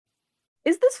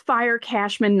Is this Fire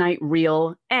Cashman Night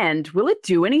real? And will it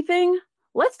do anything?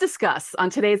 Let's discuss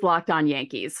on today's Locked On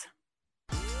Yankees.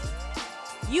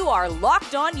 You are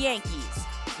Locked On Yankees,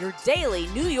 your daily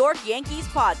New York Yankees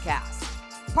podcast.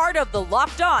 Part of the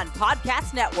Locked On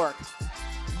Podcast Network.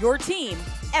 Your team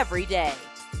every day.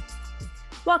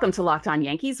 Welcome to Locked On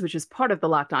Yankees, which is part of the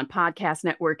Locked On Podcast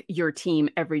Network, your team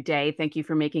every day. Thank you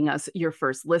for making us your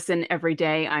first listen every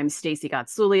day. I'm Stacey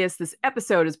Gotsoulias. This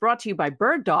episode is brought to you by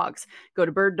Bird Dogs. Go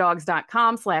to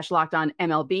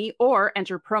birddogs.com/LockedOnMLB or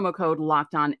enter promo code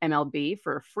LockedOnMLB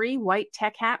for a free white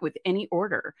tech hat with any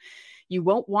order. You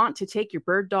won't want to take your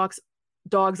Bird Dogs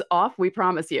off, we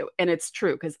promise you. And it's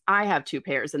true, because I have two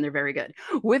pairs and they're very good.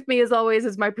 With me, as always,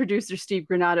 is my producer, Steve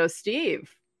Granado.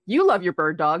 Steve, you love your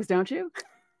Bird Dogs, don't you?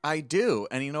 I do.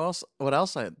 And you know what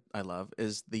else I love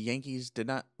is the Yankees did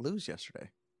not lose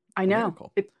yesterday. I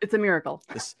know. It's a miracle.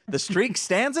 The streak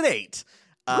stands at 8.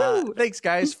 Thanks,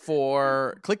 guys,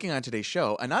 for clicking on today's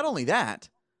show. And not only that,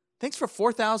 thanks for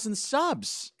 4,000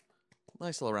 subs.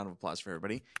 Nice little round of applause for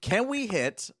everybody. Can we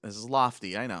hit, this is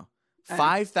lofty, I know,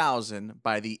 5,000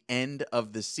 by the end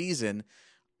of the season?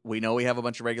 We know we have a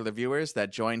bunch of regular viewers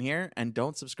that join here and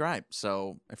don't subscribe.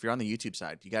 So if you're on the YouTube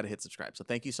side, you got to hit subscribe. So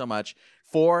thank you so much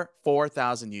for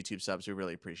 4,000 YouTube subs. We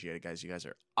really appreciate it, guys. You guys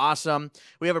are awesome.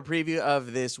 We have a preview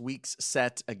of this week's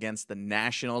set against the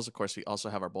Nationals. Of course, we also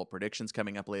have our bold predictions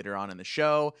coming up later on in the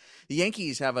show. The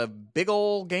Yankees have a big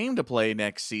old game to play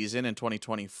next season in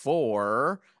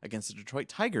 2024 against the Detroit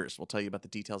Tigers. We'll tell you about the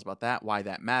details about that, why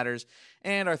that matters,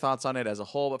 and our thoughts on it as a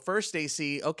whole. But first,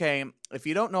 Stacey, okay, if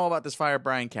you don't know about this Fire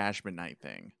Brian Cashman Night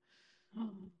thing,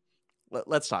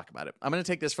 let's talk about it. I'm going to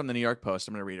take this from the New York Post.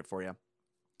 I'm going to read it for you.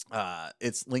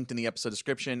 It's linked in the episode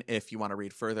description if you want to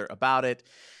read further about it.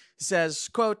 It says,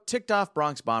 quote, ticked off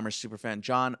Bronx Bombers superfan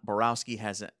John Borowski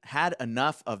has had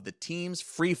enough of the team's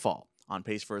freefall, on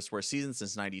pace for his worst season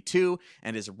since 92,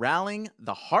 and is rallying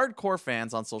the hardcore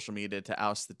fans on social media to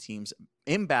oust the team's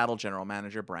in-battle general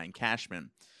manager, Brian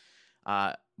Cashman.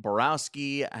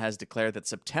 Borowski has declared that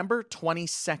September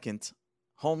 22nd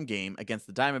home game against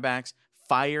the Diamondbacks,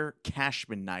 Fire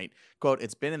Cashman Night, quote,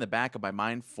 it's been in the back of my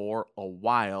mind for a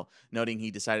while, noting he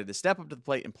decided to step up to the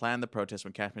plate and plan the protest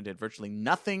when Cashman did virtually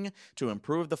nothing to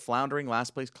improve the floundering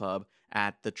last place club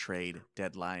at the trade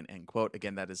deadline, end quote.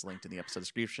 Again, that is linked in the episode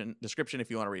description if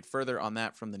you want to read further on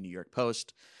that from the New York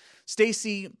Post.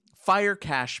 Stacey, Fire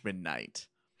Cashman Night.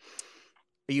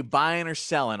 Are you buying or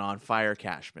selling on Fire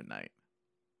Cashman Night?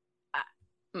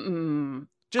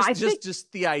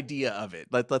 Just the idea of it.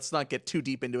 Let's not get too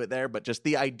deep into it there, but just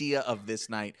the idea of this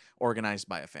night organized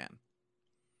by a fan.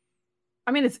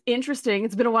 I mean, it's interesting.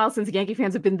 It's been a while since Yankee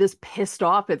fans have been this pissed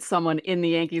off at someone in the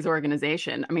Yankees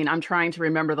organization. I mean, I'm trying to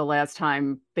remember the last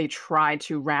time they tried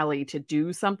to rally to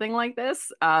do something like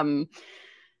this. I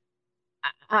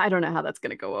don't know how that's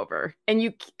going to go over.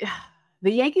 And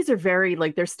the Yankees are very,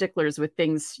 they're sticklers with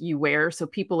things you wear. So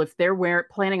people, if they're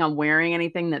planning on wearing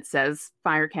anything that says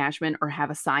Fire Cashman or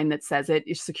have a sign that says it,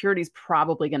 your security's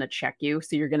probably going to check you.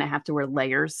 So you're going to have to wear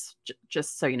layers,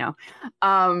 just so you know.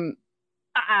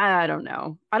 I don't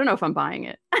know. I don't know if I'm buying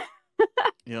it.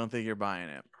 You don't think you're buying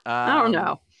it? I don't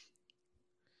know.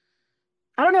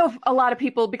 I don't know if a lot of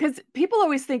people, because people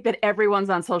always think that everyone's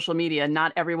on social media.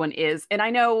 Not everyone is. And I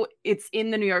know it's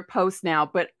in the New York Post now,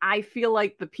 but I feel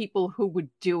like the people who would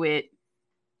do it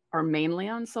are mainly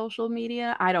on social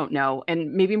media. I don't know.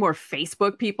 And maybe more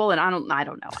Facebook people. And I don't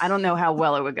know. I don't know how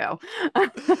well it would go.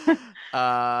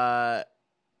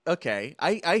 Okay.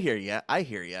 I hear you.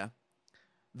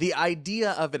 The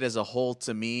idea of it as a whole,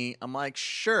 to me, I'm like,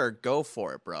 sure, go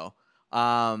for it, bro.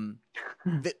 The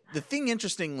thing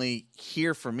interestingly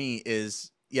here for me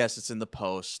is, yes, it's in the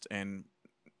Post, and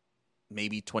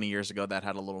maybe 20 years ago that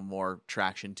had a little more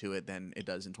traction to it than it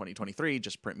does in 2023,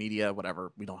 just print media,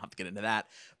 whatever. We don't have to get into that.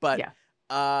 But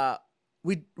yeah.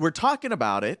 We're talking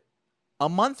about it a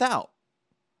month out.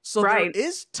 So right. There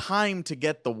is time to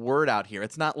get the word out here.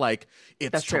 It's not like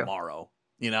it's that's tomorrow,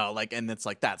 true. And it's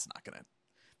like, that's not going to.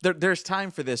 There's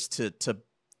time for this to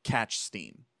catch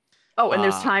steam. Oh, and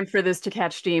there's time for this to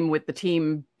catch steam with the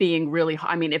team being really.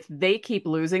 I mean, if they keep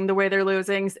losing the way they're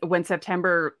losing, when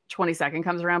September 22nd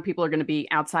comes around, people are going to be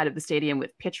outside of the stadium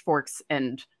with pitchforks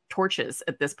and torches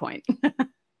at this point.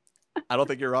 I don't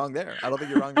think you're wrong there. At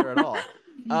all.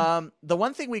 The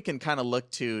one thing we can kind of look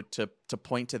to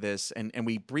point to this, and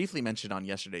we briefly mentioned on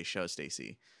yesterday's show,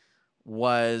 Stacey,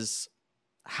 was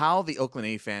how the Oakland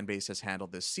A fan base has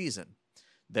handled this season.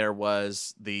 There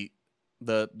was the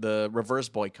reverse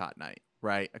boycott night,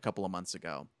 right, a couple of months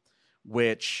ago,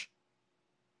 which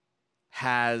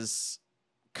has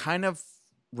kind of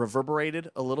reverberated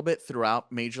a little bit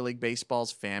throughout Major League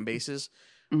Baseball's fan bases,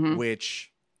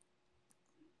 which,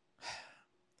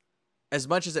 as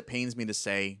much as it pains me to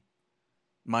say,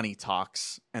 money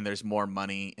talks, and there's more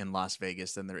money in Las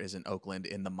Vegas than there is in Oakland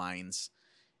in the minds,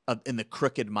 in the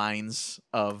crooked minds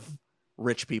of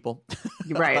rich people.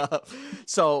 Right.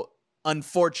 So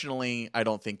unfortunately, I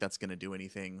don't think that's going to do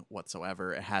anything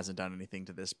whatsoever. It hasn't done anything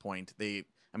to this point.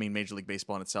 Major League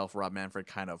Baseball in itself, Rob Manfred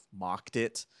kind of mocked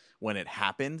it when it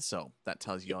happened. So that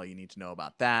tells you all you need to know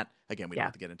about that. Again, we don't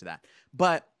have to get into that.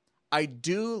 But I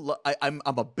do, I'm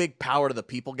a big power to the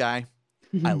people guy.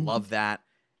 I love that.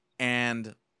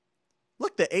 And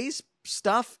look, the A's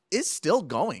stuff is still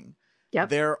going. Yep.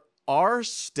 There are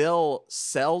still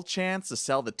sell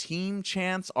the team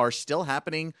chants are still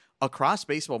happening across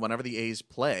baseball whenever the A's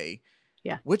play.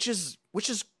 Yeah. Which is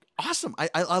awesome.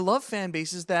 I love fan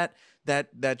bases that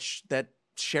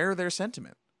share their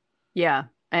sentiment. Yeah.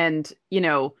 And,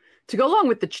 to go along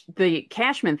with the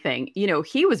Cashman thing,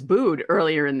 he was booed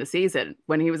earlier in the season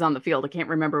when he was on the field. I can't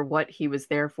remember what he was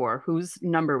there for, whose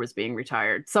number was being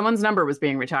retired. Someone's number was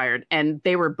being retired, and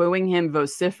they were booing him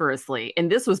vociferously.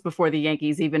 And this was before the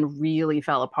Yankees even really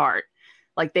fell apart.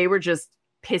 Like, they were just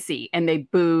pissy, and they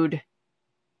booed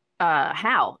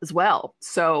Hal as well.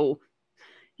 So,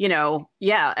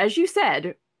 as you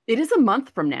said, it is a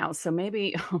month from now. So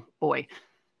maybe, oh boy,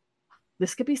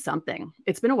 this could be something.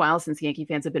 It's been a while since Yankee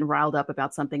fans have been riled up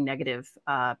about something negative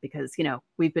because,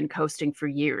 we've been coasting for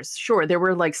years. Sure, there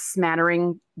were like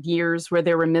smattering years where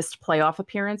there were missed playoff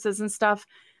appearances and stuff,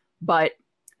 but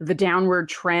the downward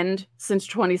trend since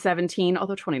 2017,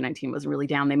 although 2019 wasn't really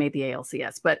down, they made the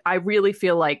ALCS. But I really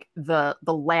feel like the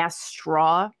last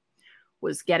straw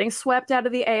was getting swept out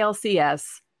of the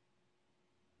ALCS,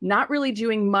 not really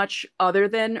doing much other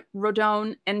than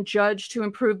Rodon and Judge to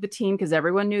improve the team because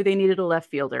everyone knew they needed a left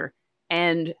fielder.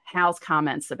 And Hal's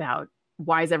comments about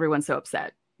why is everyone so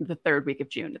upset the third week of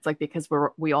June? It's like, because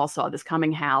we all saw this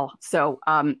coming, Hal. So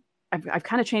I've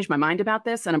kind of changed my mind about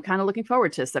this, and I'm kind of looking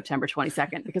forward to September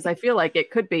 22nd because I feel like it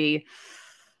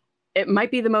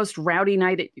might be the most rowdy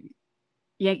night at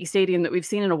Yankee Stadium that we've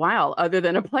seen in a while, other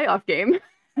than a playoff game.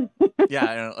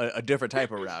 Yeah, a different type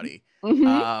of rowdy.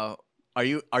 Are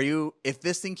you, if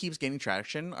this thing keeps gaining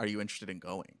traction, are you interested in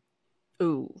going?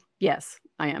 Ooh, yes,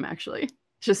 I am actually.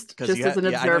 Just as an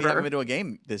observer. I know you haven't been to a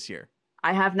game this year.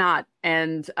 I have not.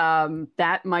 And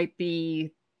that might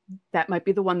be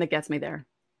the one that gets me there.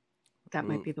 That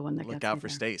might be the one that gets me there. Look out for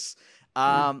Stace.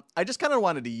 I just kind of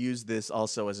wanted to use this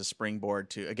also as a springboard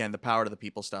to, again, the power to the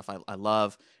people stuff I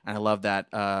love. And I love that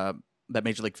that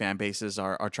Major League fan bases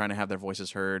are trying to have their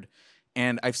voices heard.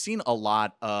 And I've seen a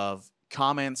lot of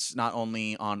comments, not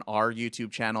only on our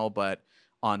YouTube channel, but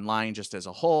online just as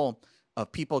a whole,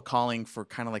 of people calling for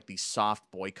kind of like these soft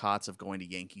boycotts of going to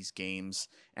Yankees games.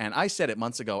 And I said it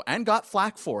months ago and got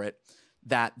flack for it,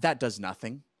 that does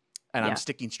nothing. And I'm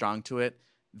sticking strong to it,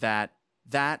 that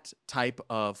type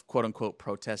of quote unquote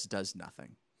protest does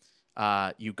nothing.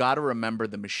 You got to remember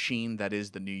the machine that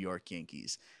is the New York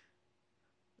Yankees.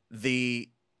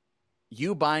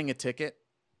 You buying a ticket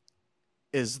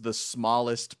is the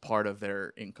smallest part of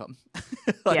their income.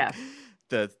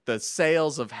 The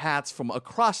sales of hats from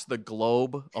across the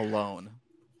globe alone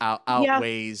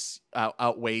outweighs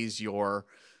your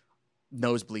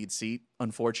nosebleed seat,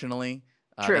 unfortunately.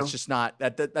 True. That's just not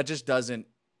that just doesn't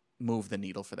move the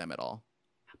needle for them at all.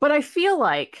 But I feel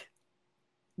like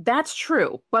that's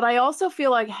true. But I also feel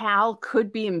like Hal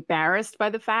could be embarrassed by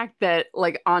the fact that,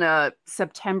 like, on a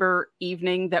September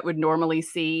evening that would normally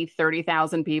see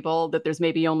 30,000 people, that there's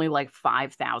maybe only like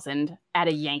 5,000 at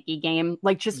a Yankee game.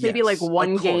 Like, just maybe like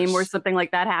one game where something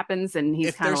like that happens, and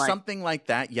he's kind of like, something like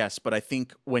that, yes. But I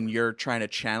think when you're trying to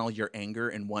channel your anger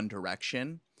in one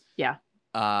direction,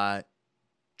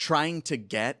 trying to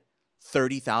get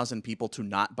 30,000 people to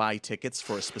not buy tickets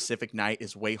for a specific night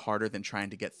is way harder than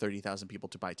trying to get 30,000 people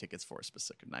to buy tickets for a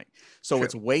specific night. So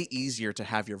It's way easier to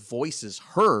have your voices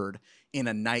heard in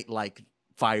a night like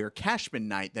Fire Cashman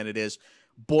Night than it is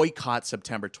boycott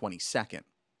September 22nd.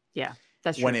 Yeah,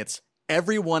 that's true. When it's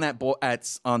everyone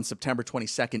on September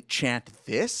 22nd chant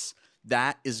this,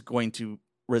 that is going to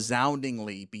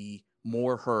resoundingly be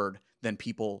more heard than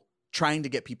people trying to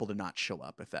get people to not show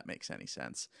up, if that makes any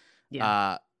sense.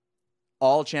 Yeah.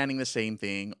 All chanting the same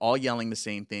thing, all yelling the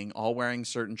same thing, all wearing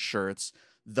certain shirts,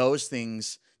 those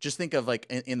things, just think of like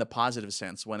in the positive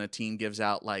sense, when a team gives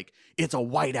out like, it's a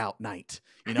whiteout night,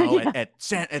 at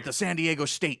the San Diego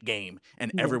State game,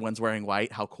 and everyone's wearing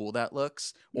white, how cool that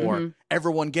looks. Or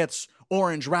everyone gets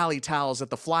orange rally towels at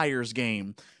the Flyers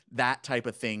game. that type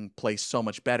of thing plays so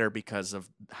much better because of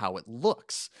how it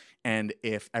looks. And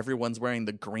if everyone's wearing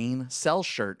the green Cell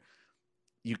shirt,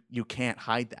 you can't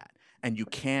hide that. And you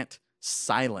can't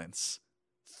silence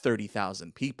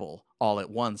 30,000 people all at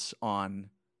once on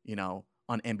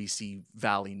NBC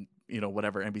Valley,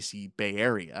 whatever, NBC Bay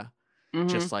Area,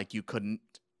 just like you couldn't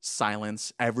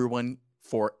silence everyone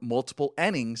for multiple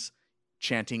innings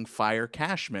chanting Fire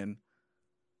Cashman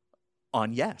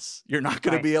on Yes. You're not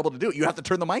going to be able to do it. You have to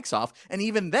turn the mics off. And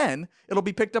even then, it'll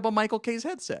be picked up on Michael K's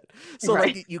headset. So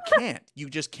like you can't. You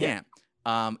just can't.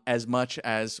 As much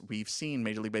as we've seen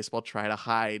Major League Baseball try to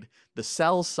hide the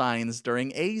Cell signs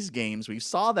during A's games. We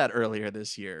saw that earlier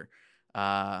this year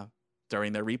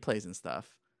during their replays and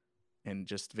stuff and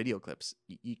just video clips.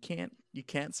 You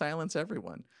can't silence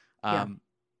everyone.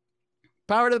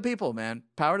 Power to the people, man.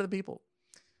 Power to the people.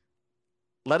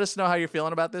 Let us know how you're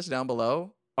feeling about this down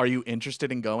below. Are you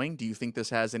interested in going? Do you think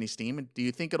this has any steam? Do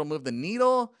you think it'll move the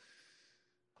needle?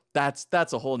 That's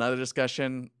a whole nother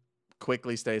discussion.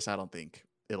 Quickly, Stace, I don't think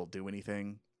it'll do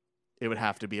anything. It would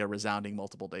have to be a resounding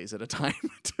multiple days at a time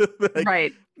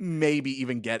to maybe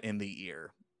even get in the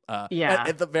ear.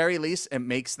 At the very least, it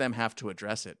makes them have to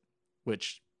address it,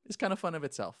 which is kind of fun of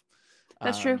itself.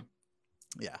 That's true.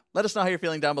 Yeah. Let us know how you're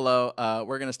feeling down below.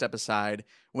 We're going to step aside.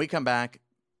 When we come back,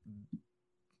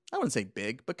 I wouldn't say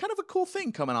big, but kind of a cool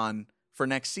thing coming on for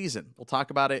next season. We'll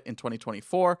talk about it in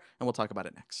 2024, and we'll talk about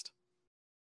it next.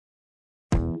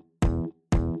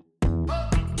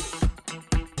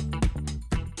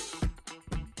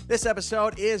 This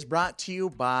episode is brought to you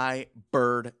by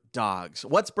Bird Dogs.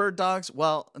 What's Bird Dogs?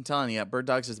 Well, I'm telling you, Bird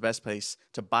Dogs is the best place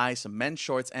to buy some men's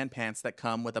shorts and pants that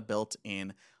come with a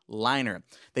built-in liner.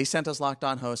 They sent us Locked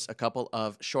On hosts a couple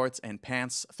of shorts and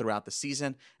pants throughout the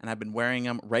season, and I've been wearing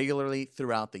them regularly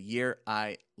throughout the year.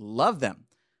 I love them.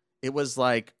 It was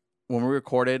like when we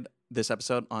recorded this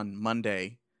episode on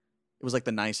Monday, it was like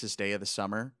the nicest day of the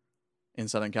summer in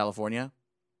Southern California.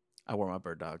 I wore my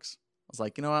Bird Dogs. I was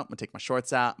like, you know what? I'm going to take my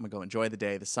shorts out. I'm going to go enjoy the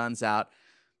day. The sun's out.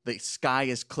 The sky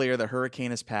is clear. The hurricane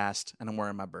has passed, and I'm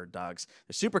wearing my Bird Dogs.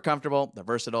 They're super comfortable, they're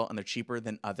versatile, and they're cheaper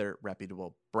than other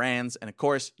reputable brands. And of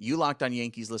course, you Locked On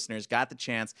Yankees listeners got the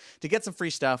chance to get some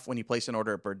free stuff when you place an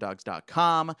order at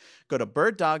birddogs.com. Go to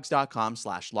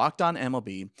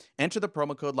birddogs.com/LockedOnMLB, enter the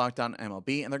promo code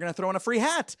LockedOnMLB, and they're going to throw in a free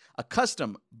hat, a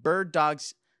custom Bird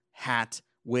Dogs hat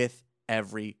with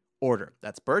every order.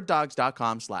 That's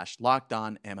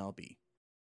birddogs.com/LockedOnMLB.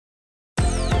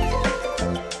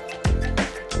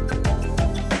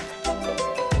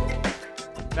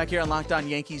 Back here on Locked On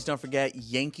Yankees, don't forget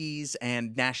Yankees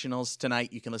and Nationals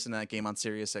tonight. You can listen to that game on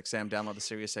SiriusXM. Download the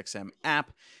SiriusXM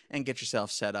app and get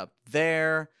yourself set up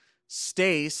there.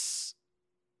 Stace,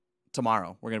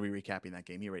 tomorrow, we're going to be recapping that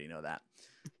game. You already know that.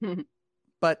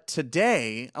 But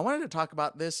today, I wanted to talk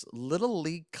about this Little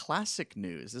League Classic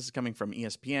news. This is coming from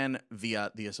ESPN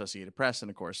via the Associated Press and,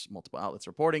 of course, multiple outlets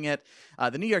reporting it.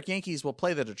 The New York Yankees will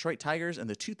play the Detroit Tigers in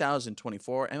the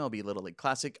 2024 MLB Little League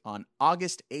Classic on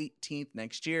August 18th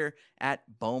next year at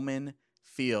Bowman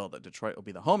Field. Detroit will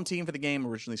be the home team for the game,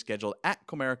 originally scheduled at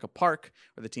Comerica Park,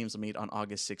 where the teams will meet on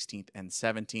August 16th and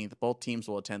 17th. Both teams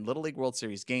will attend Little League World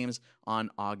Series games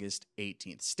on August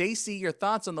 18th. Stacy, your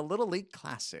thoughts on the Little League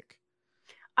Classic?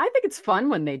 I think it's fun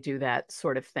when they do that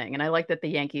sort of thing. And I like that the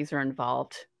Yankees are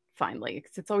involved finally,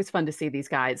 because it's always fun to see these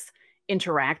guys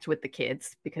interact with the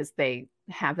kids because they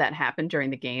have that happen during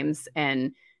the games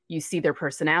and you see their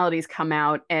personalities come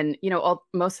out. And,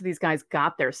 most of these guys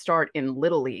got their start in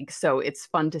Little League. So it's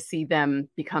fun to see them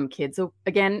become kids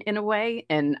again in a way.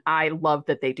 And I love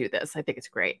that they do this. I think it's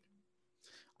great.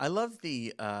 I love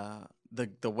the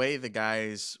way the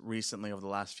guys recently over the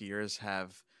last few years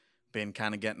have been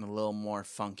kind of getting a little more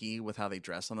funky with how they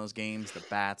dress on those games, the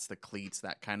bats, the cleats,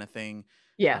 that kind of thing.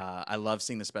 Yeah. I love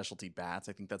seeing the specialty bats.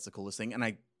 I think that's the coolest thing.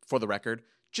 And for the record,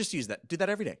 just use that. Do that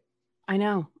every day. I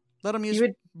know. Let them use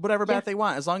whatever bat they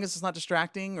want, as long as it's not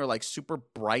distracting or like super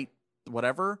bright,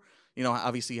 whatever.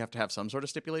 Obviously you have to have some sort of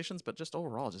stipulations, but just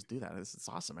overall, just do that. It's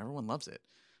awesome. Everyone loves it.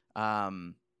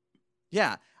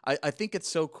 Yeah, I think it's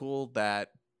so cool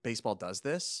that baseball does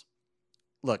this.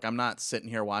 Look, I'm not sitting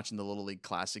here watching the Little League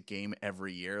Classic game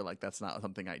every year. Like, that's not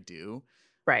something I do.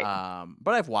 Right.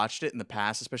 But I've watched it in the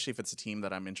past, especially if it's a team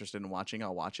that I'm interested in watching,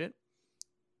 I'll watch it.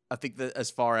 I think that as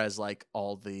far as like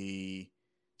all the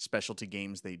specialty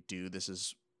games they do, this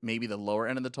is maybe the lower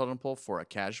end of the totem pole for a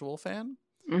casual fan.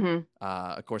 Mm-hmm.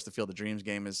 Of course, the Field of Dreams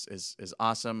game is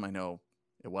awesome. I know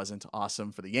it wasn't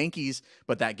awesome for the Yankees,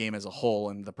 but that game as a whole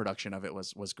and the production of it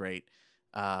was great.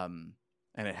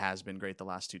 And it has been great the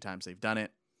last two times they've done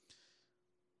it.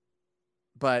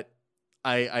 But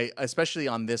I especially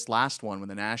on this last one with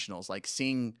the Nationals, like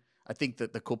seeing. I think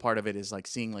that the cool part of it is like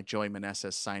seeing like Joey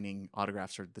Meneses signing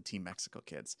autographs for the Team Mexico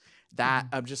kids. That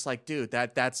I'm just like, dude,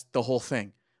 that's the whole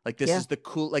thing. Like this is the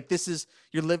cool. Like this is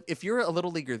if you're a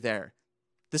little leaguer there,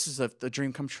 this is a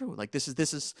dream come true. Like this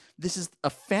is a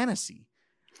fantasy.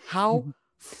 How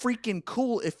freaking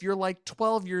cool if you're like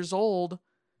 12 years old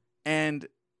and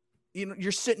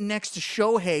you're sitting next to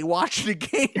Shohei watching a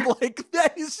game. Like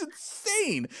that is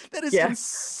insane. That is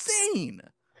insane.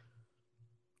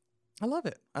 I love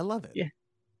it. Yeah.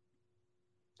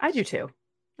 I do too.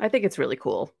 I think it's really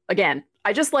cool. Again,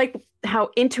 I just like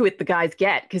how into it the guys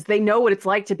get because they know what it's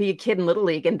like to be a kid in Little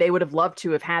League, and they would have loved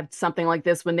to have had something like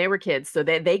this when they were kids. So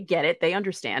they get it. They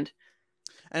understand.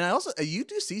 And I also, you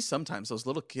do see sometimes those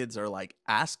little kids are like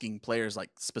asking players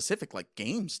like specific like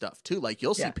game stuff too. Like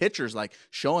you'll see pitchers like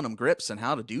showing them grips and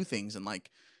how to do things. And like,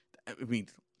 I mean,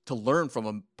 to learn from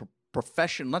a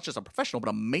professional, not just a professional, but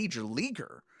a major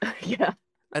leaguer. Yeah.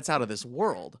 That's out of this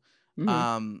world.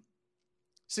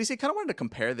 Stacey, I kind of wanted to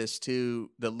compare this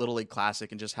to the Little League Classic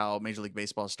and just how Major League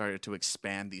Baseball started to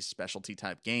expand these specialty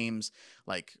type games.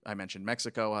 Like I mentioned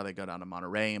Mexico, how they go down to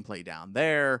Monterrey and play down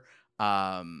there.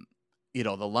 The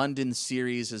London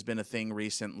series has been a thing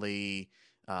recently.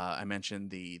 I mentioned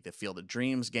the Field of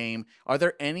Dreams game. Are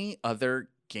there any other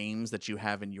games that you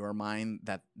have in your mind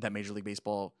that Major League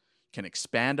Baseball can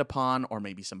expand upon, or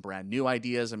maybe some brand new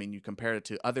ideas? I mean, you compare it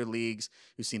to other leagues.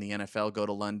 We've seen the NFL go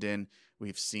to London.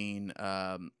 We've seen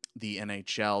the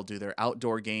NHL do their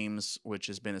outdoor games, which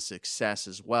has been a success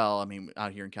as well. I mean,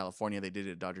 out here in California, they did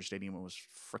it at Dodger Stadium. It was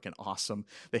freaking awesome.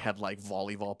 They had like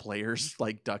volleyball players,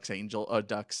 like Ducks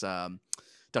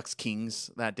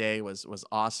Kings that day was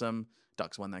awesome.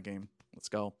 Ducks won that game. Let's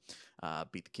go.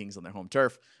 Beat the Kings on their home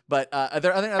turf. But are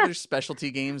there other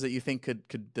specialty games that you think could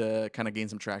kind of gain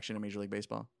some traction in Major League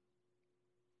Baseball?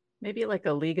 Maybe like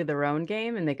a League of Their Own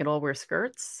game and they could all wear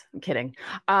skirts? I'm kidding.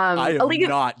 I am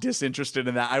not disinterested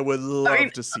in that. I would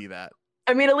love to see that.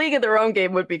 I mean, a League of Their Own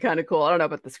game would be kind of cool. I don't know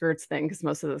about the skirts thing because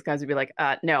most of those guys would be like,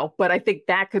 no. But I think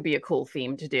that could be a cool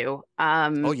theme to do.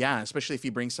 Oh, yeah. Especially if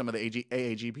you bring some of the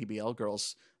AAG PBL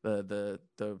girls, the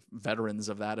veterans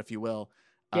of that, if you will.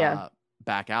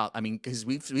 Back out. I mean, because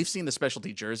we've seen the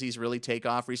specialty jerseys really take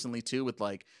off recently too, with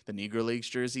like the Negro Leagues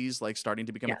jerseys like starting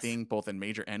to become a thing both in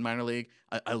major and minor league.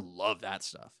 I love that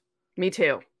stuff. Me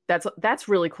too. That's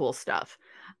really cool stuff.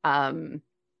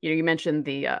 You mentioned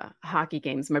the hockey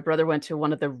games. My brother went to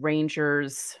one of the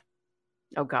Rangers.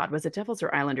 Oh God, was it Devils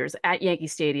or Islanders at Yankee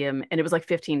Stadium? And it was like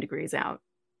 15 degrees out.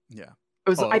 Yeah.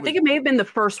 I think it may have been the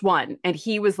first one. And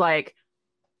he was like,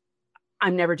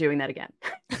 I'm never doing that again.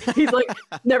 He's like,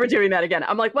 never doing that again.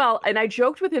 I'm like, well, and I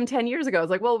joked with him 10 years ago. I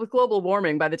was like, well, with global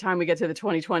warming, by the time we get to the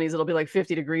 2020s, it'll be like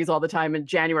 50 degrees all the time. In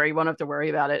January, you won't have to worry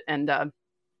about it. And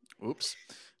oops.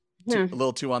 A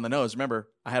little too on the nose. Remember,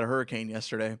 I had a hurricane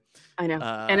yesterday. I know.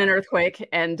 And an earthquake.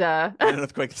 And an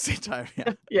earthquake at the same time.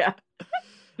 Yeah.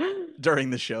 Yeah.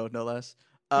 During the show, no less.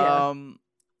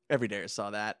 Every day I saw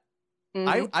that.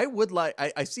 Mm-hmm. I would like,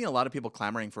 I've seen a lot of people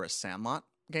clamoring for a Sandlot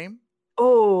game.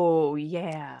 Oh,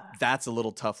 yeah. That's a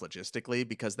little tough logistically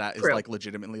because that is like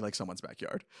legitimately like someone's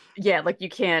backyard. Yeah, like you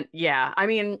can't. Yeah, I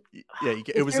mean,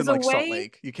 it was in like Salt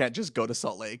Lake. You can't just go to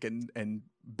Salt Lake and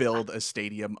build a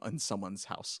stadium in someone's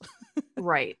house.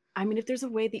 Right. I mean, if there's a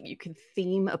way that you can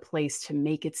theme a place to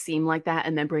make it seem like that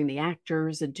and then bring the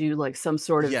actors and do like some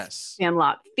sort of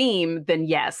Sandlot theme, then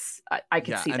yes, I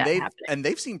could see that happening. And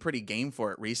they've seemed pretty game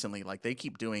for it recently. Like they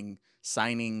keep doing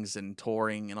signings and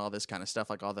touring and all this kind of stuff,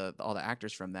 like all the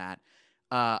actors from that.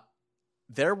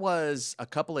 There was a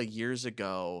couple of years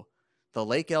ago, the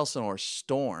Lake Elsinore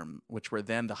Storm, which were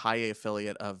then the high A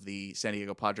affiliate of the San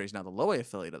Diego Padres, now the low A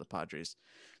affiliate of the Padres.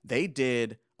 They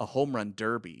did a home run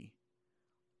derby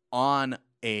on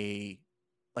a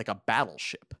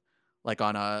battleship, like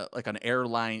on an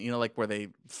airline, like where they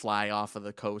fly off of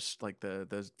the coast, like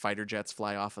the fighter jets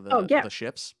fly off of the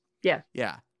ships. Yeah.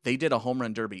 Yeah. They did a home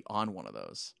run derby on one of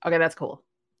those. Okay, that's cool.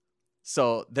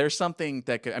 So there's something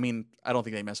that could, I mean, I don't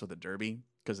think they mess with the derby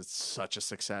because it's such a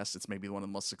success. It's maybe one of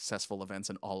the most successful events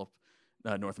in all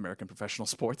of North American professional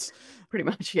sports. Pretty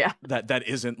much, yeah. That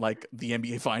isn't like the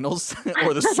NBA Finals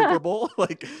or the Super Bowl.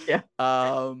 Yeah.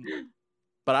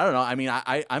 But I don't know. I mean,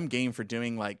 I'm game for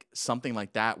doing like something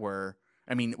like that where,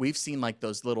 I mean, we've seen like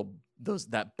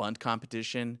that bunt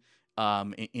competition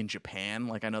in Japan.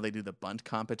 Like I know they do the bunt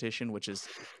competition, which is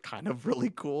kind of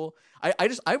really cool.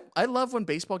 I love when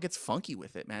baseball gets funky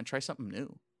with it, man. Try something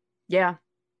new. Yeah,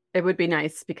 it would be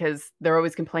nice because they're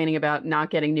always complaining about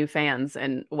not getting new fans.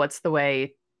 And what's the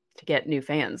way to get new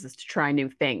fans is to try new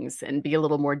things and be a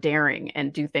little more daring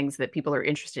and do things that people are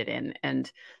interested in.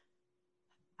 And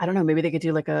I don't know, maybe they could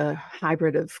do like a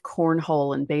hybrid of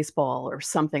cornhole and baseball or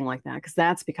something like that, because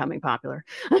that's becoming popular.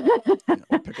 Or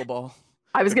pickleball.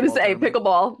 I was going to Pickleball say tournament.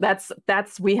 pickleball.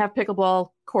 That's we have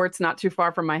pickleball courts not too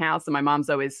far from my house, and my mom's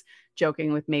always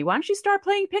joking with me, "Why don't you start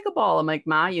playing pickleball?" I'm like,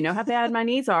 "Ma, you know how bad my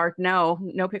knees are. No,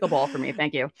 no pickleball for me.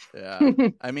 Thank you." Yeah.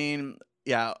 I mean,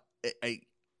 yeah,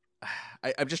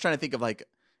 I'm just trying to think of like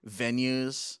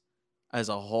venues as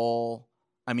a whole.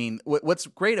 I mean, what's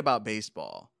great about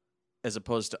baseball as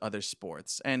opposed to other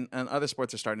sports, and other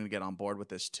sports are starting to get on board with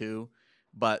this too,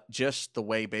 but just the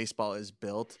way baseball is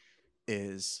built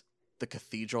is the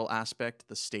cathedral aspect,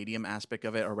 the stadium aspect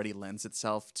of it already lends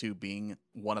itself to being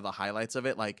one of the highlights of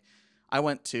it. Like, I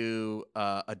went to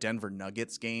a Denver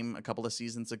Nuggets game a couple of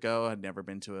seasons ago. I'd never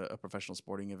been to a professional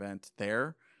sporting event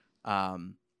there.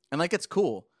 And like, it's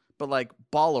cool, but like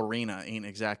Ball Arena ain't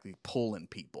exactly pulling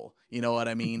people. You know what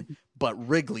I mean? But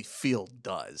Wrigley Field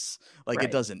does. Like, Right.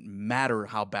 it doesn't matter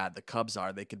how bad the Cubs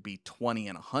are. They could be 20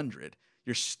 and 100.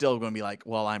 You're still going to be like,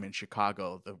 well, I'm in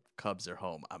Chicago. The Cubs are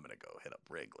home. I'm going to go hit up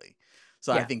Wrigley.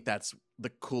 So I Yeah. think that's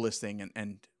the coolest thing.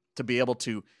 And to be able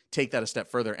to take that a step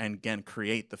further and again,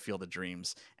 create the Field of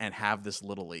Dreams and have this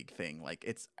little league thing. Like,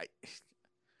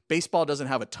 baseball doesn't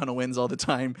have a ton of wins all the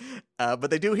time, but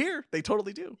they do here. They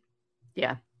totally do.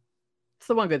 Yeah. It's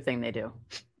the one good thing they do.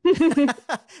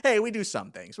 Hey, we do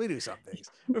some things. We're figuring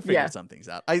Yeah. some things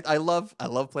out. I love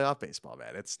playoff baseball,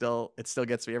 man. It still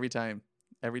gets me every time.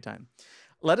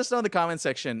 Let us know in the comment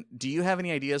section. Do you have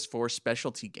any ideas for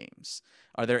specialty games?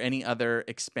 Are there any other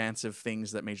expansive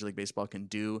things that Major League Baseball can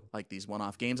do, like these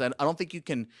one-off games? I don't think you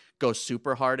can go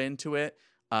super hard into it.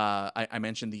 I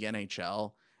mentioned the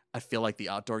NHL. I feel like the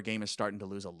outdoor game is starting to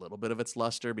lose a little bit of its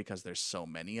luster because there's so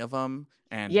many of them,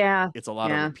 and Yeah. it's a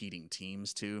lot of Yeah. repeating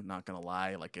teams too. Not gonna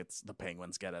lie, like, it's the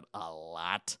Penguins get it a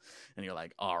lot, and you're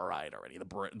like, all right, already.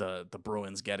 The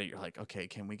Bruins get it. You're like, okay,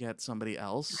 can we get somebody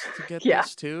else to get Yeah.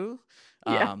 this too?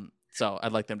 Yeah. So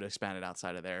I'd like them to expand it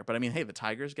outside of there. But I mean, hey, the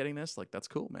Tigers getting this, like, that's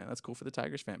cool, man. That's cool for the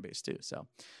Tigers fan base too. So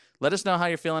let us know how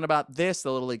you're feeling about this,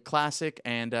 the Little League Classic,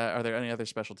 and are there any other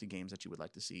specialty games that you would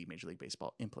like to see Major League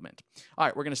Baseball implement? All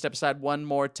right, we're going to step aside one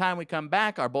more time. We come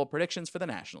back, our bold predictions for the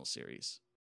National Series.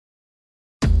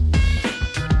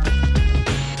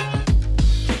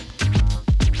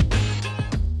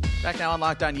 Back now on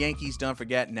Locked On Yankees. Don't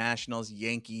forget, Nationals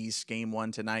Yankees game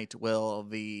 1 tonight. Will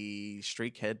the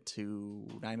streak head to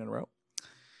 9 in a row?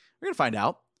 We're going to find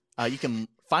out. You can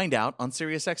find out on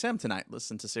SiriusXM tonight.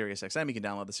 Listen to SiriusXM. You can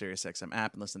download the SiriusXM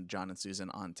app and listen to John and Susan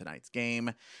on tonight's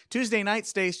game. Tuesday night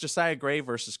stays Josiah Gray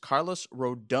versus Carlos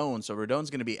Rodon. So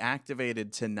Rodon's going to be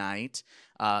activated tonight.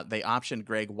 They optioned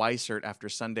Greg Weissert after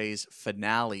Sunday's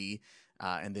finale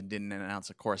and then didn't announce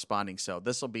a corresponding. So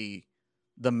this will be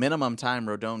the minimum time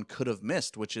Rodon could have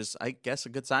missed, which is, I guess, a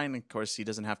good sign. Of course, he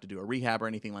doesn't have to do a rehab or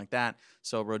anything like that.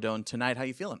 So Rodon tonight, how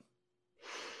you feeling?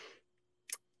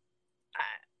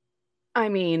 I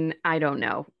mean, I don't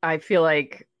know. I feel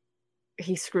like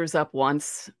he screws up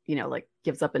once, like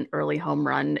gives up an early home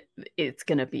run. It's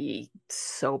going to be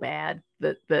so bad.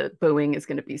 The booing is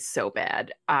going to be so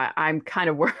bad. I'm kind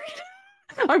of worried.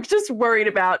 I'm just worried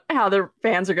about how the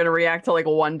fans are going to react to like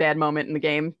one bad moment in the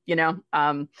game,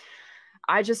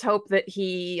 I just hope that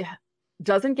he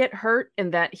doesn't get hurt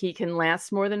and that he can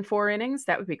last more than 4 innings.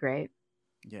 That would be great.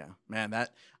 Yeah, man,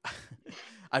 that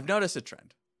I've noticed a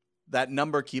trend. That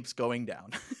number keeps going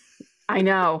down. I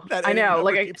know. I know.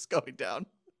 Like, keeps going down.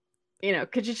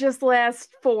 Could you just last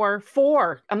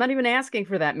 4? I'm not even asking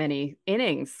for that many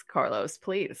innings, Carlos,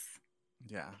 please.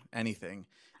 Yeah, anything.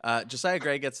 Josiah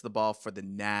Gray gets the ball for the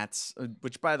Nats,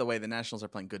 which, by the way, the Nationals are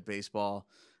playing good baseball.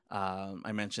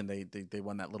 I mentioned they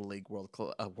won that Little League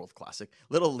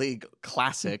Little League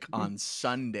Classic on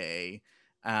Sunday.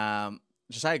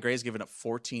 Josiah Gray's given up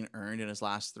 14 earned in his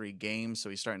last 3 games, so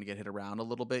he's starting to get hit around a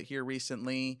little bit here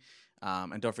recently.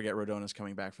 And don't forget, Rodon is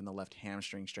coming back from the left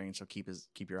hamstring strain, so keep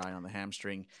your eye on the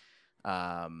hamstring. You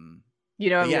know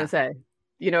what I'm gonna say.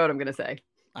 You know what I'm gonna say.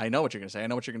 I know what you're gonna say. I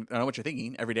know what you're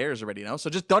thinking. Every day is already know. So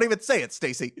just don't even say it,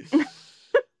 Stacy. We'll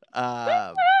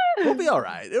be all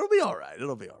right. It'll be all right.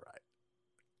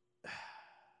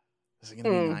 Is it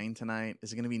gonna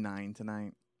be 9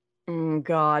 tonight?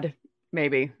 God,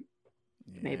 maybe.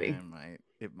 Yeah, Maybe.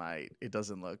 It might. It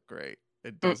doesn't look great.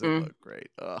 It doesn't look great.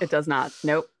 Ugh. It does not.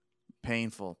 Nope.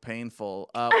 Painful.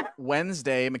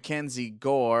 Wednesday, Mackenzie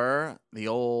Gore, the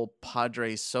old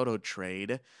Padres Soto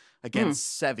trade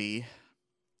against Sevy.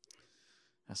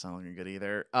 That's not looking good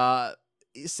either.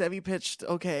 Sevy pitched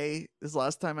okay his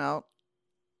last time out.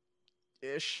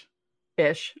 Ish.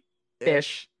 For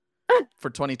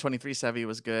 2023, Sevy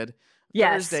was good.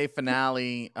 Yes. Thursday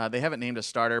finale. They haven't named a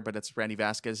starter, but it's Randy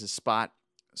Vasquez's spot.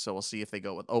 So we'll see if they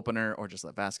go with opener or just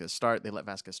let Vasquez start. They let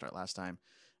Vasquez start last time.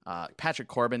 Patrick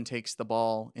Corbin takes the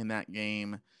ball in that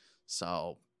game.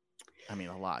 So, I mean,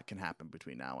 a lot can happen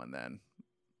between now and then.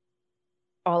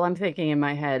 All I'm thinking in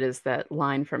my head is that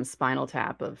line from Spinal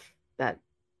Tap of that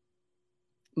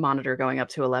monitor going up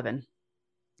to 11.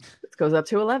 This goes up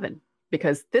to 11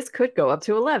 because this could go up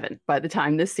to 11 by the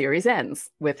time this series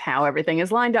ends with how everything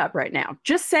is lined up right now.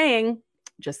 Just saying.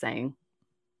 Just saying.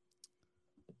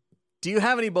 Do you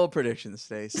have any bold predictions,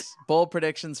 Stace? Bold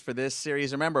predictions for this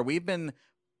series? Remember, we've been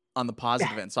on the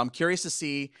positive end, so I'm curious to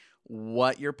see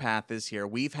what your path is here.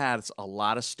 We've had a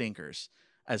lot of stinkers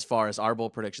as far as our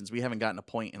bold predictions. We haven't gotten a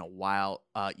point in a while.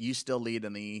 You still lead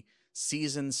in the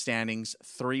season standings,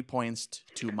 3 points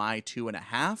to my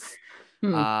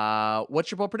 2.5.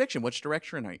 What's your bold prediction? Which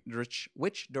direction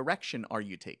are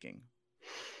you taking?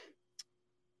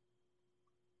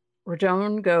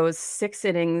 Rodon goes 6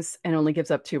 innings and only gives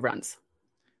up 2 runs.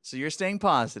 So you're staying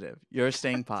positive. You're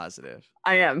staying positive.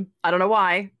 I am. I don't know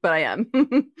why, but I am.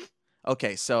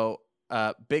 Okay, so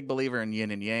big believer in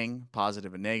yin and yang,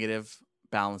 positive and negative,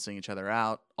 balancing each other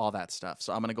out, all that stuff.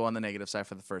 So I'm going to go on the negative side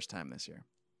for the first time this year.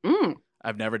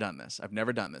 I've never done this.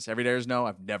 Every Dares know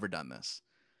I've never done this.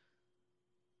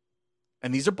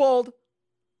 And these are bold.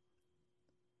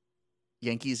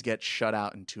 Yankees get shut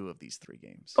out in 2 of these 3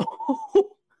 games.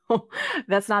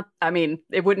 That's not, I mean,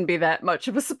 it wouldn't be that much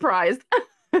of a surprise.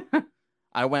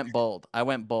 I went bold.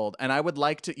 And I would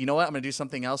like to, you know what? I'm going to do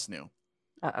something else new.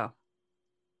 Uh-oh.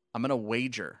 I'm going to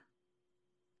wager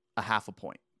a 0.5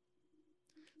 point.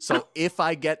 So if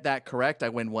I get that correct, I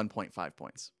win 1.5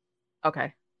 points.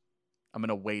 Okay. I'm going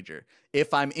to wager.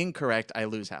 If I'm incorrect, I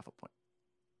lose 0.5 point.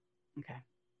 Okay.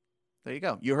 There you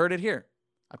go. You heard it here.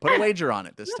 I put a wager on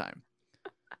it this time.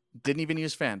 Didn't even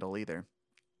use FanDuel either.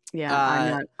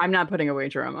 Yeah, I'm not putting a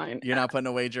wager on mine. You're not putting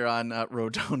a wager on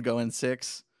Rodon going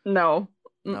 6? No.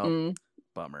 No.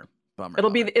 Bummer. It'll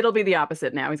be the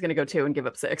opposite now. He's going to go 2 and give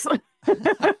up 6.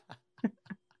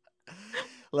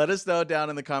 Let us know down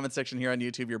in the comment section here on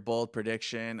YouTube your bold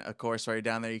prediction. Of course, while you're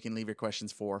down there, you can leave your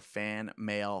questions for Fan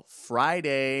Mail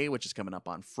Friday, which is coming up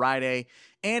on Friday.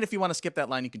 And if you want to skip that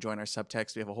line, you can join our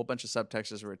subtext. We have a whole bunch of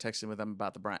subtexters. We're texting with them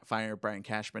about the Fire Brian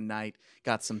Cashman Night.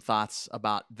 Got some thoughts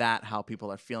about that, how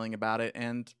people are feeling about it.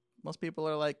 And most people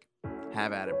are like,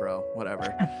 have at it, bro.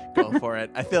 Whatever. Go for it.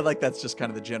 I feel like that's just kind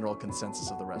of the general consensus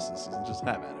of the rest of the season. Just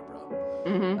have at it, bro.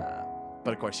 Mm-hmm.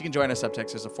 But of course, you can join our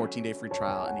subtext. There's a 14-day free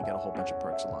trial, and you get a whole bunch of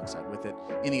perks alongside with it.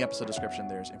 In the episode description,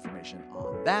 there's information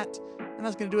on that. And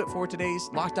that's going to do it for today's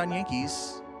Locked On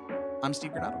Yankees. I'm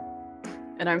Steve Granado.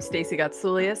 And I'm Stacey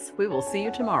Gotsulias. We will see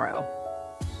you tomorrow.